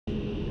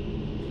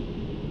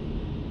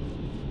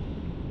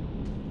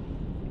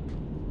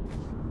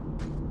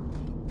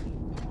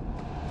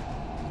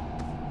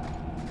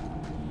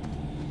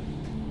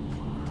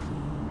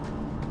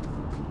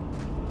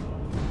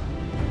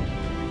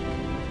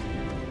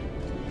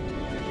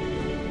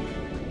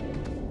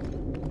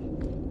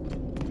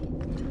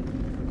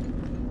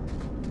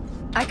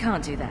I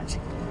can't do that.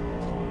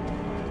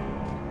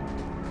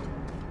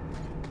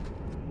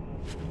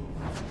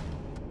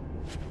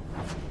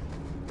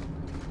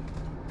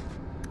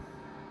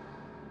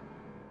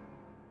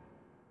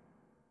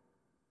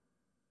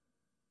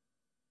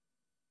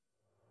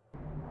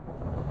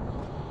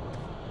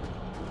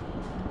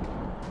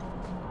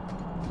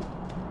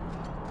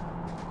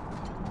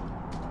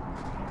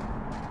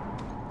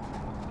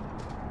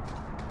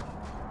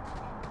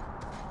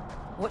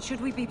 What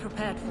should we be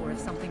prepared for if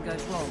something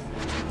goes wrong?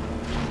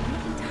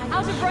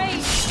 Out of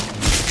range!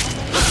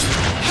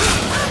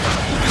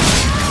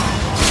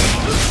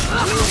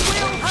 We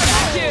will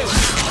hurt you!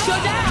 Go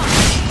down!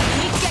 You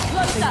need to get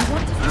closer!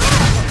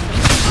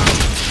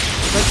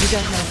 But you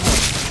don't know what.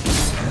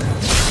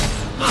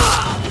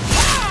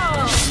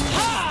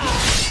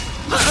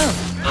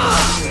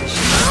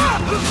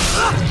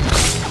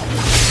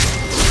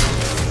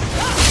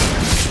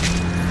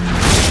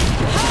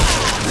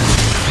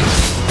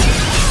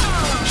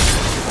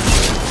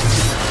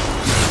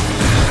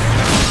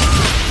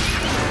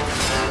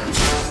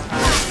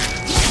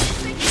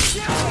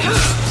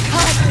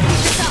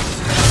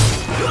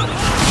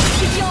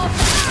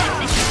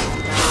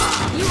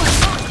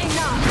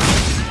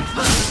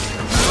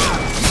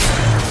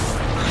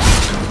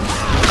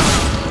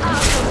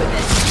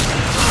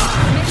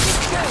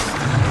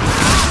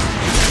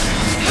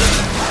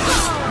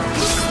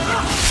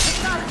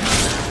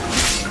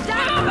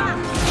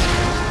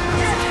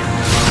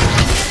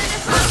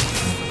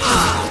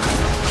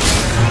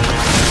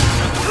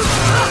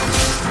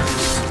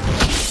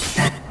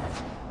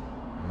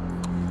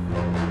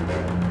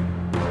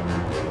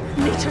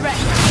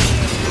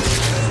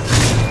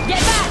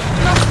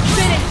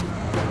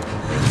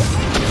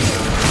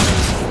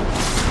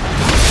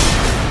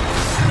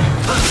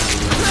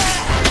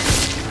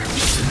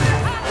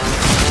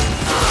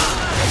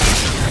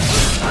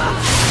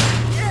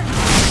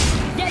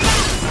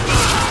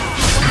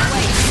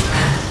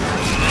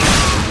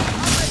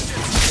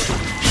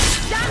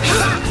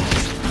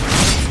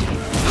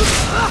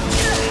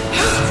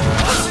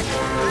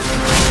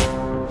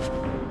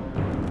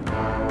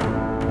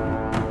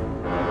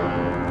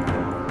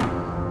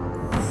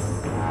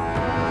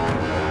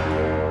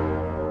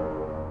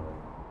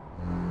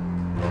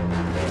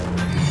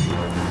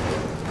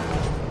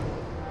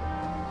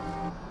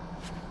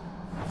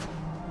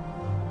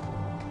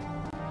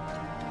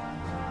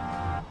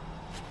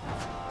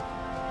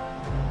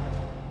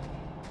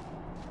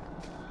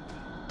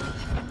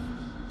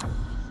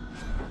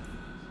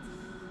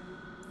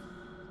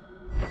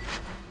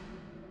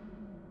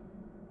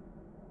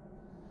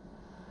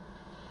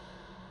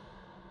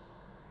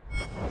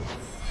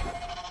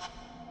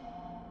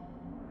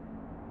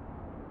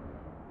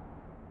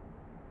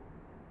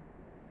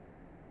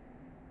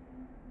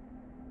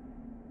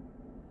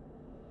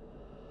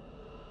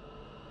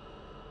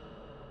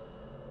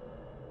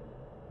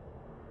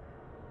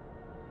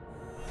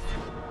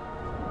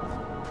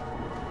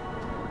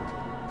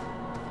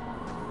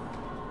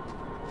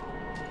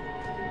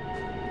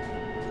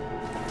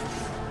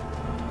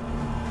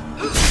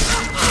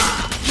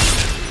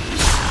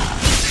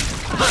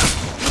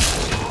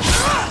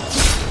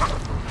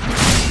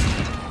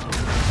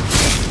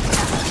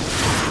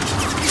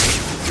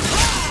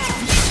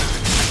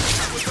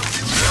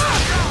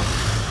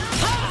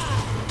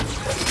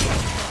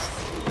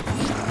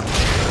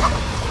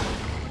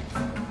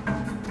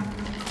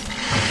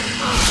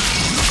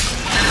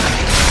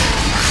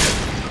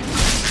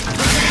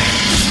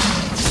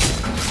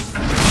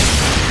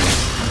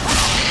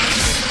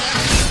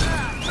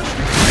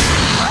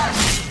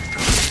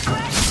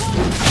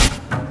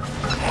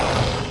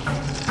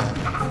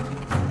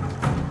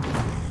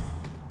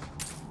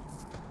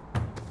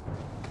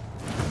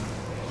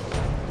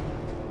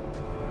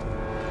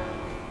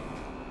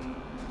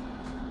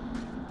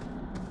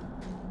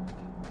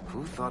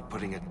 Who thought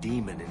putting a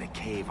demon in a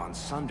cave on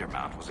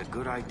Sundermount was a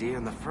good idea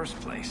in the first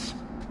place?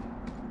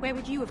 Where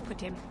would you have put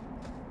him?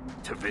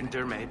 To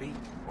Winter, maybe?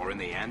 Or in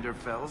the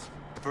Anderfells?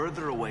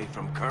 Further away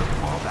from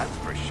Kirkwall, that's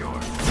for sure.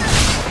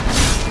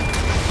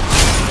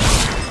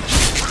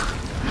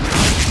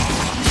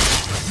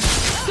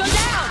 Go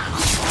down!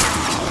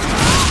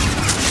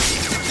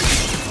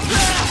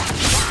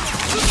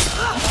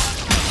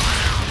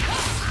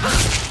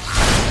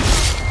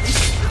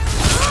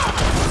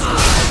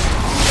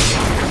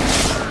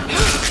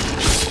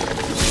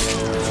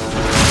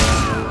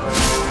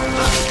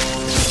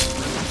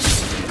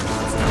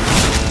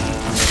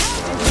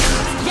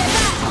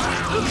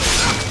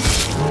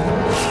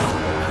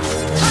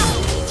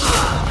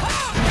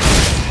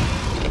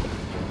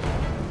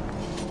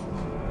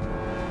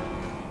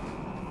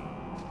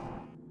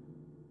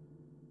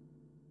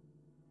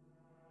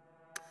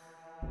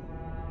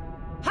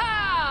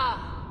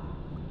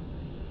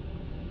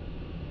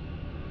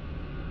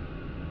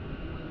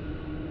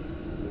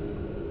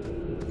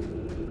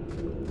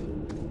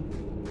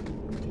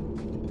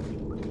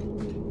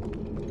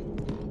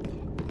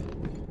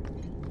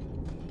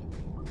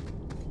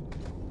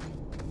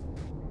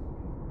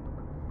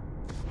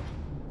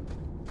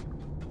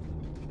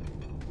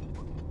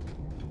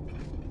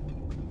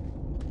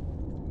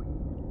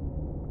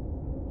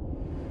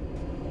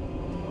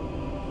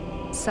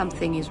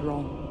 Something is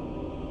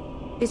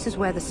wrong. This is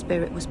where the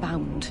spirit was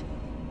bound.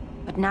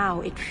 But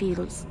now it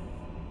feels...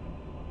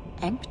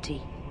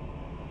 empty.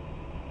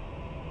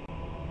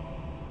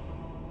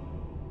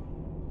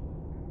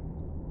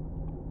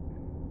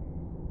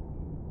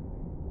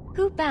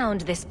 Who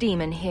bound this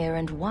demon here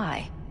and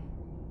why?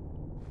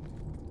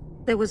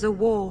 There was a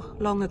war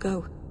long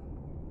ago,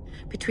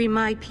 between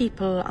my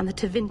people and the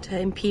Tevinter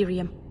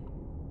Imperium.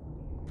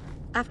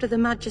 After the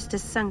Magisters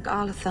sank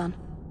Arlathan,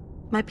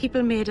 my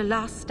people made a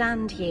last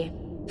stand here,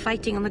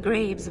 fighting on the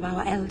graves of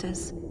our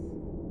elders.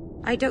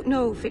 I don't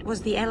know if it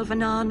was the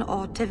Elvenan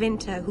or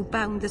Tevinter who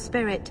bound the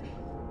spirit,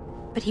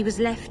 but he was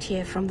left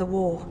here from the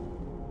war.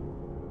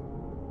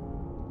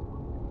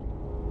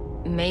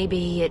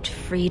 Maybe it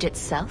freed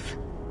itself?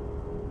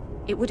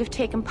 It would have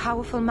taken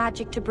powerful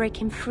magic to break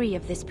him free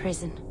of this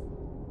prison.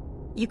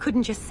 You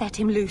couldn't just set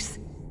him loose.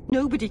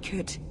 Nobody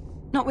could.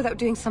 Not without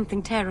doing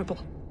something terrible.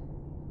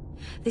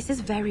 This is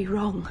very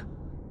wrong.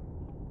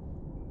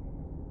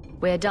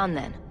 We're done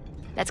then.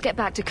 Let's get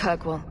back to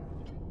Kirkwall.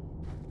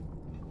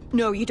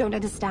 No, you don't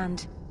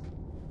understand.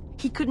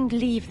 He couldn't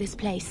leave this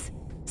place.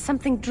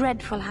 Something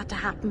dreadful had to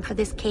happen for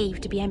this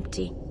cave to be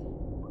empty.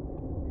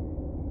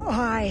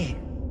 Why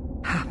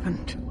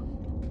happened?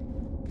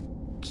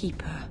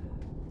 Keeper.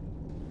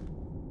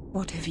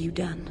 What have you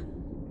done?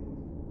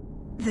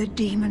 The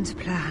demon's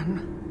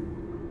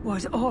plan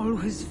was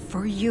always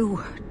for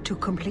you to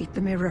complete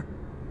the mirror.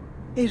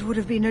 It would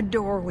have been a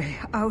doorway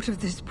out of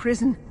this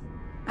prison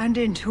and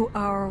into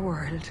our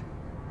world.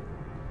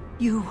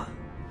 You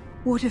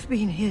would have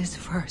been his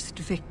first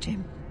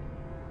victim.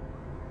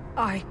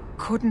 I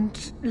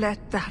couldn't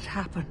let that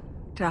happen,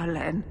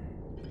 Dalen.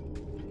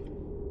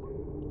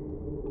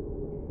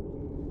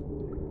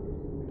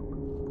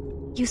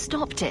 You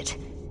stopped it.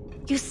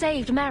 You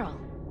saved Meryl.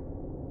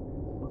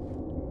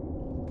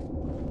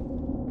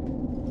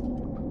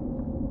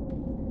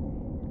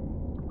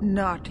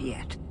 Not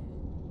yet.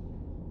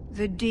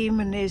 The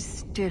demon is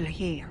still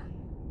here.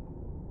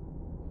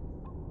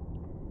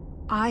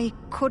 I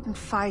couldn't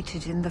fight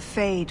it in the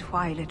Fade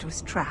while it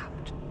was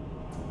trapped.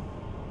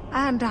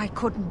 And I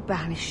couldn't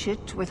banish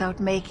it without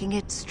making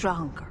it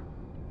stronger.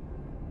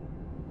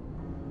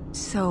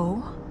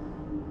 So,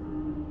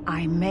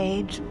 I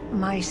made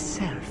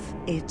myself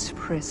its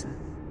prison.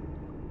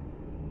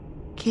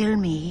 Kill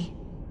me,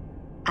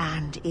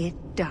 and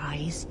it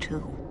dies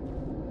too.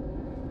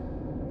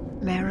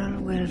 Meryl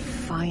will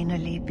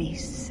finally be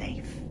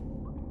safe.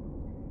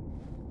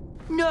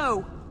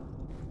 No!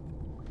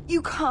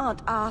 You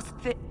can't ask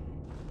that.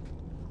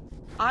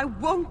 I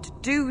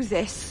won't do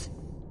this.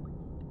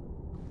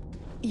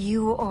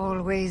 You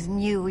always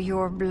knew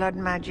your blood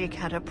magic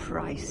had a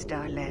price,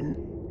 Dalen.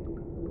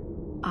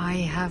 I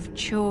have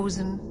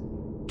chosen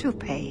to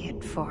pay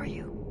it for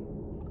you.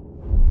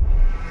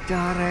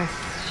 Dareth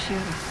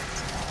Shirat.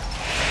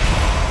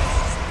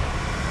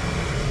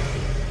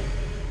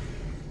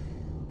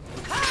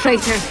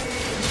 Traitor,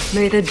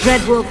 may the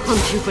Dreadwolf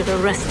hunt you for the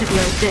rest of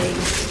your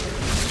days.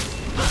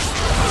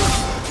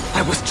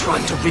 I was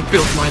trying to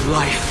rebuild my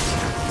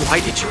life. Why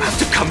did you have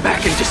to come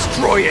back and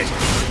destroy it?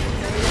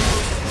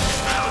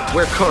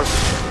 We're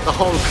cursed, the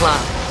whole clan.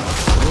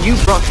 And you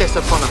brought this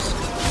upon us.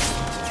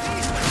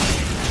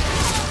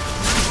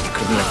 You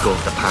couldn't let go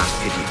of the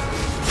past, could you?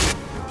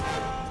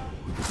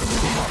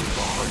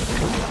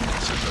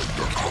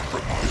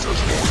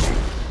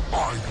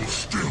 I will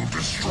still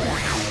destroy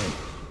you.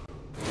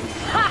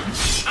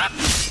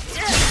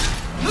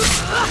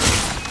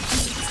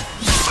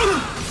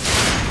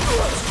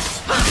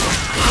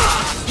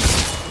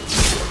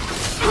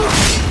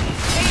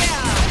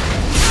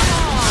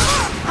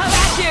 How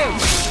about you?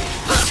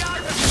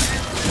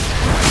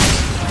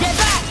 Get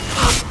back!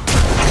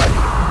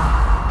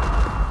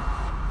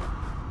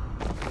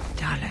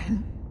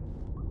 Dalen.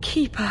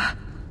 Keeper.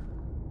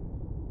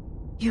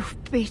 You've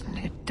beaten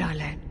it,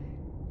 Dalen.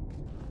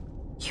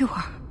 You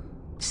are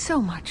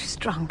so much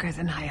stronger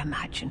than I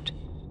imagined.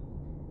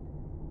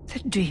 The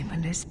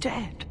demon is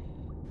dead.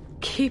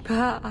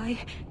 Keeper,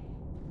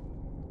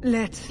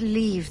 Let's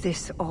leave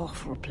this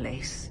awful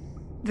place.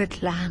 The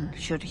clan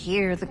should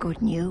hear the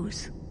good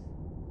news.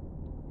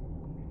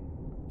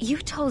 You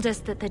told us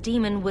that the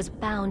demon was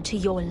bound to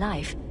your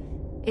life.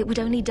 It would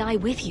only die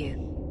with you.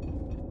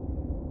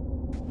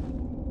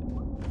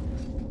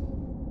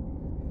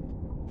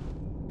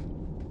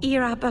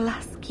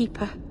 Irabalas,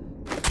 Keeper.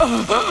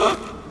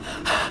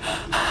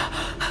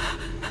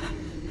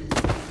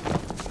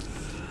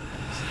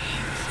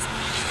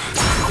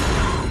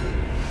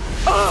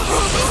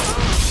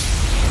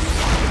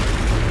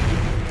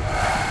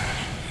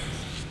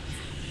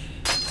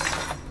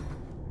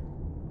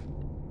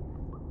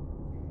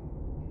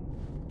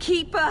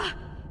 Keeper!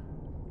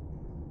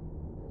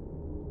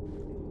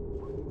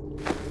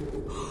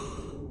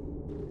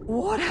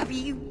 What have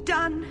you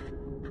done?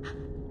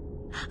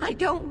 I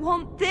don't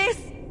want this!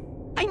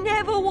 I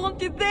never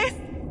wanted this!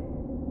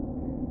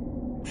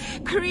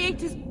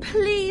 Creators,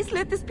 please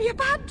let this be a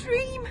bad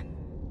dream!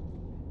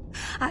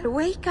 I'll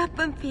wake up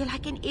and feel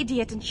like an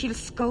idiot and she'll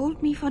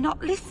scold me for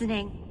not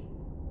listening.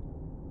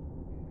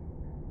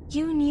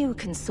 You knew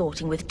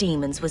consorting with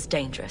demons was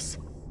dangerous.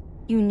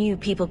 You knew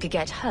people could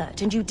get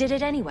hurt, and you did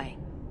it anyway.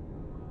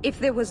 If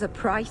there was a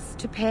price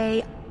to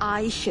pay,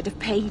 I should have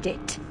paid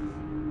it.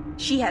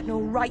 She had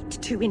no right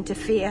to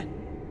interfere.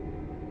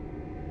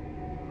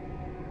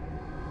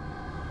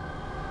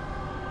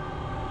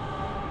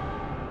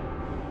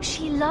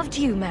 She loved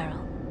you,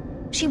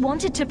 Meryl. She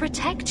wanted to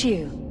protect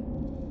you.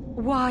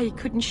 Why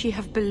couldn't she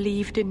have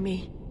believed in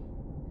me?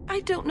 I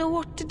don't know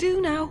what to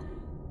do now.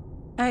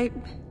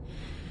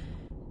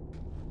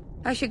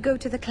 I should go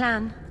to the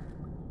clan.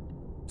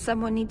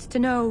 Someone needs to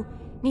know,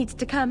 needs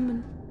to come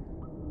and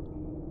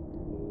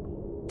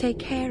take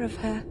care of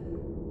her.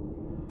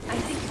 I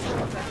think it's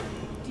over.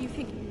 Do you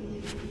think...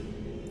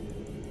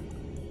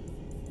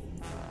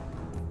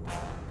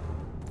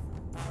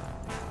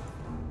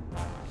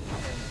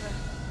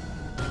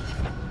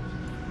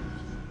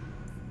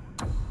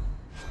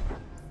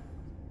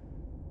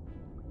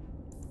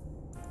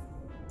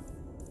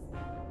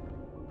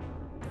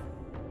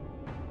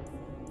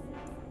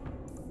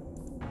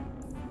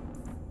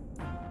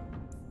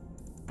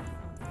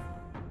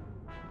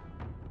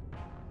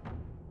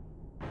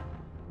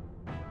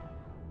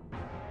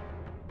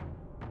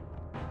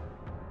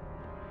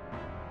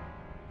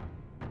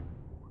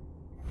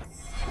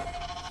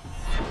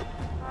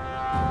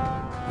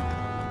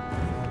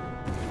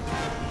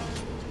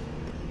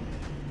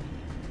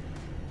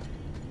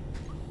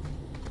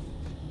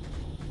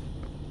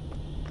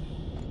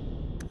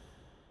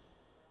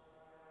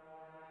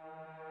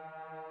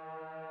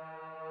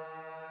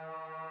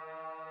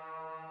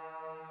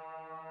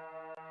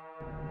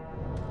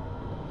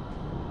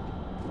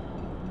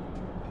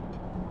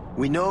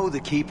 We know the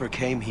Keeper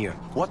came here.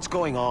 What's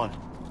going on?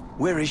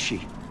 Where is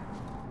she?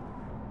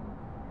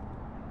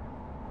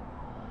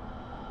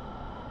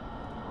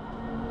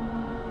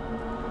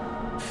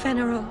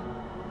 Fenrir.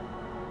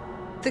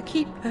 The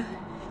Keeper.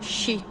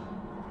 She...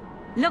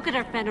 Look at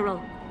her,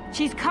 Fenrir.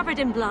 She's covered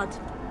in blood.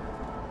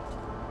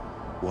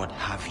 What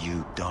have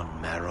you done,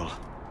 Meryl?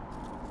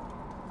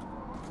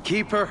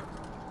 Keeper?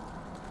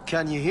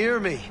 Can you hear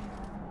me?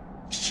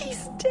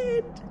 She's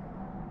dead.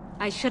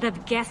 I should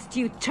have guessed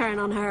you'd turn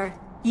on her.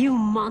 You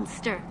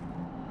monster.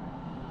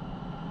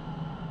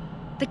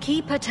 The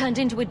Keeper turned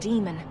into a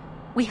demon.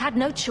 We had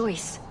no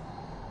choice.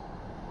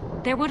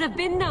 There would have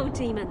been no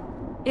demon,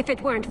 if it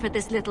weren't for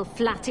this little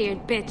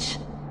flat-eared bitch.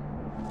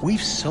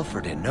 We've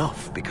suffered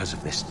enough because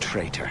of this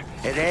traitor.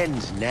 It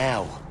ends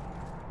now.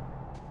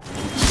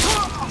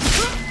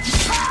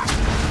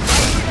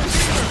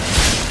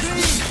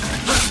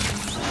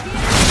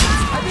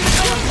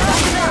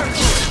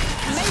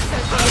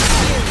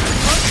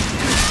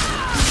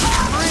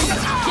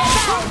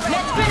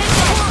 Let's finish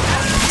it!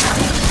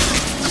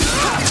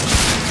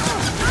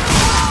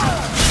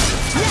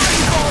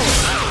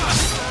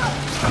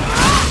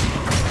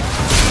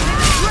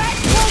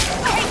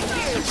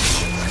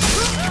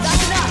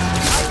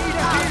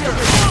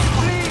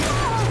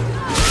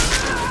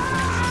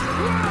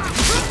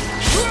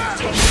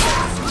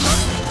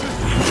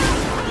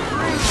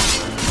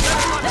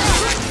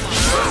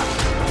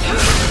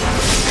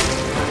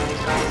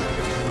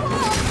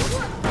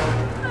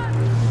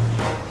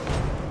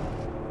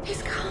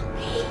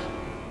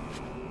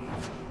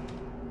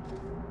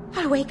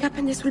 I'll wake up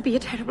and this will be a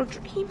terrible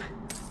dream.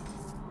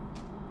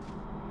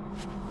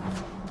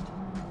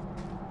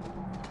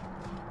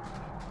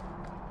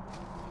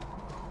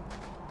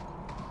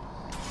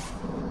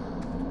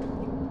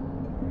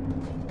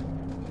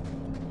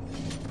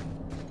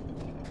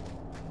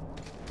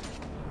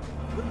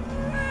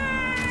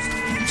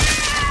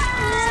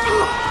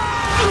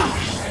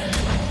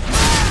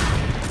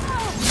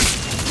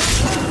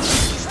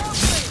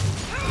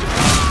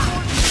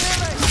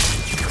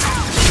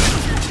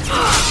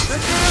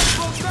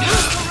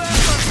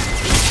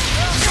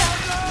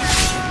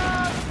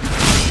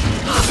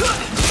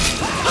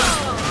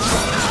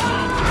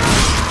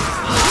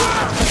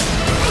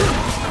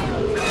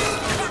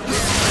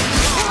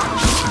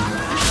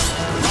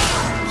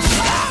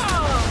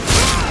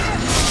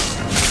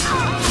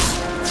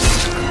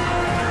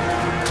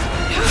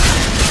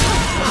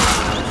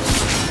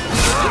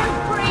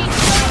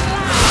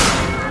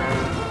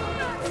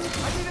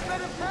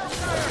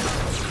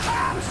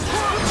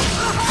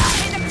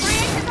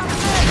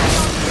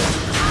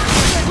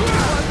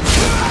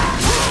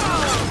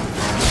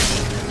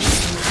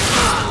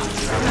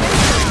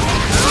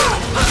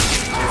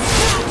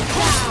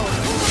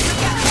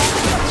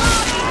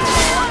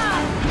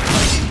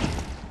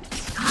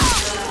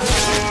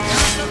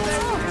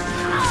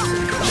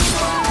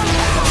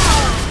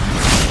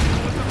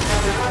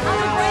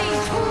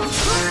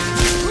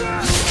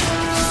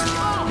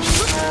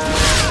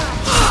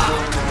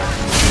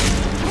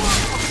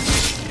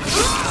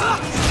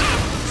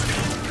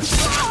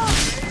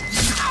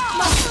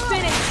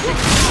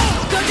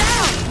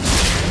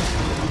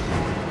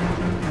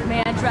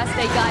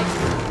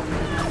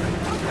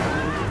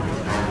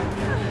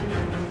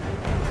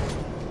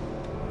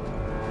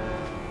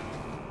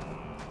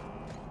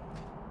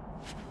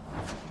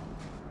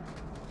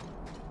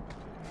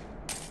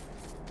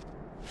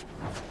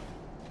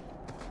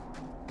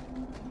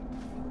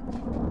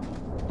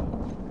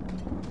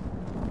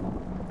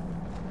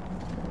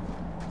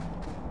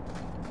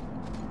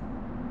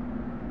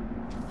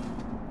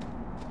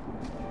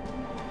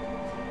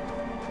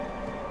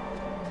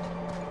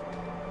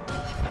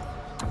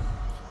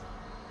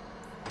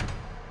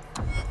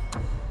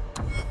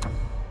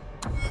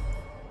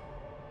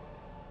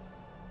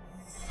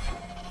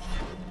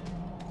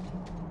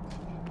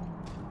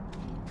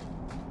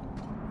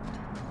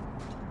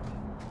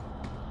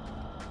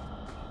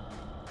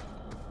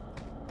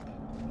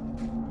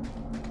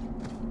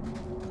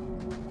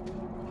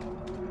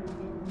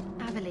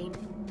 Aveline,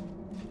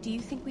 do you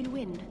think we'll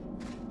win?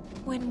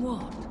 Win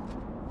what?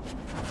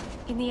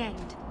 In the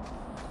end.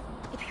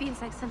 It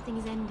feels like something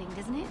is ending,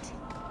 doesn't it?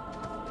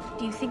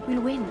 Do you think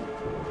we'll win?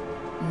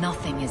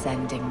 Nothing is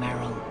ending,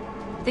 Meryl.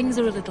 Things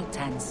are a little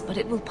tense, but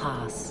it will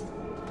pass.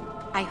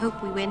 I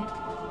hope we win.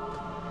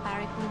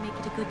 Barrick will make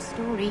it a good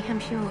story, I'm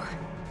sure.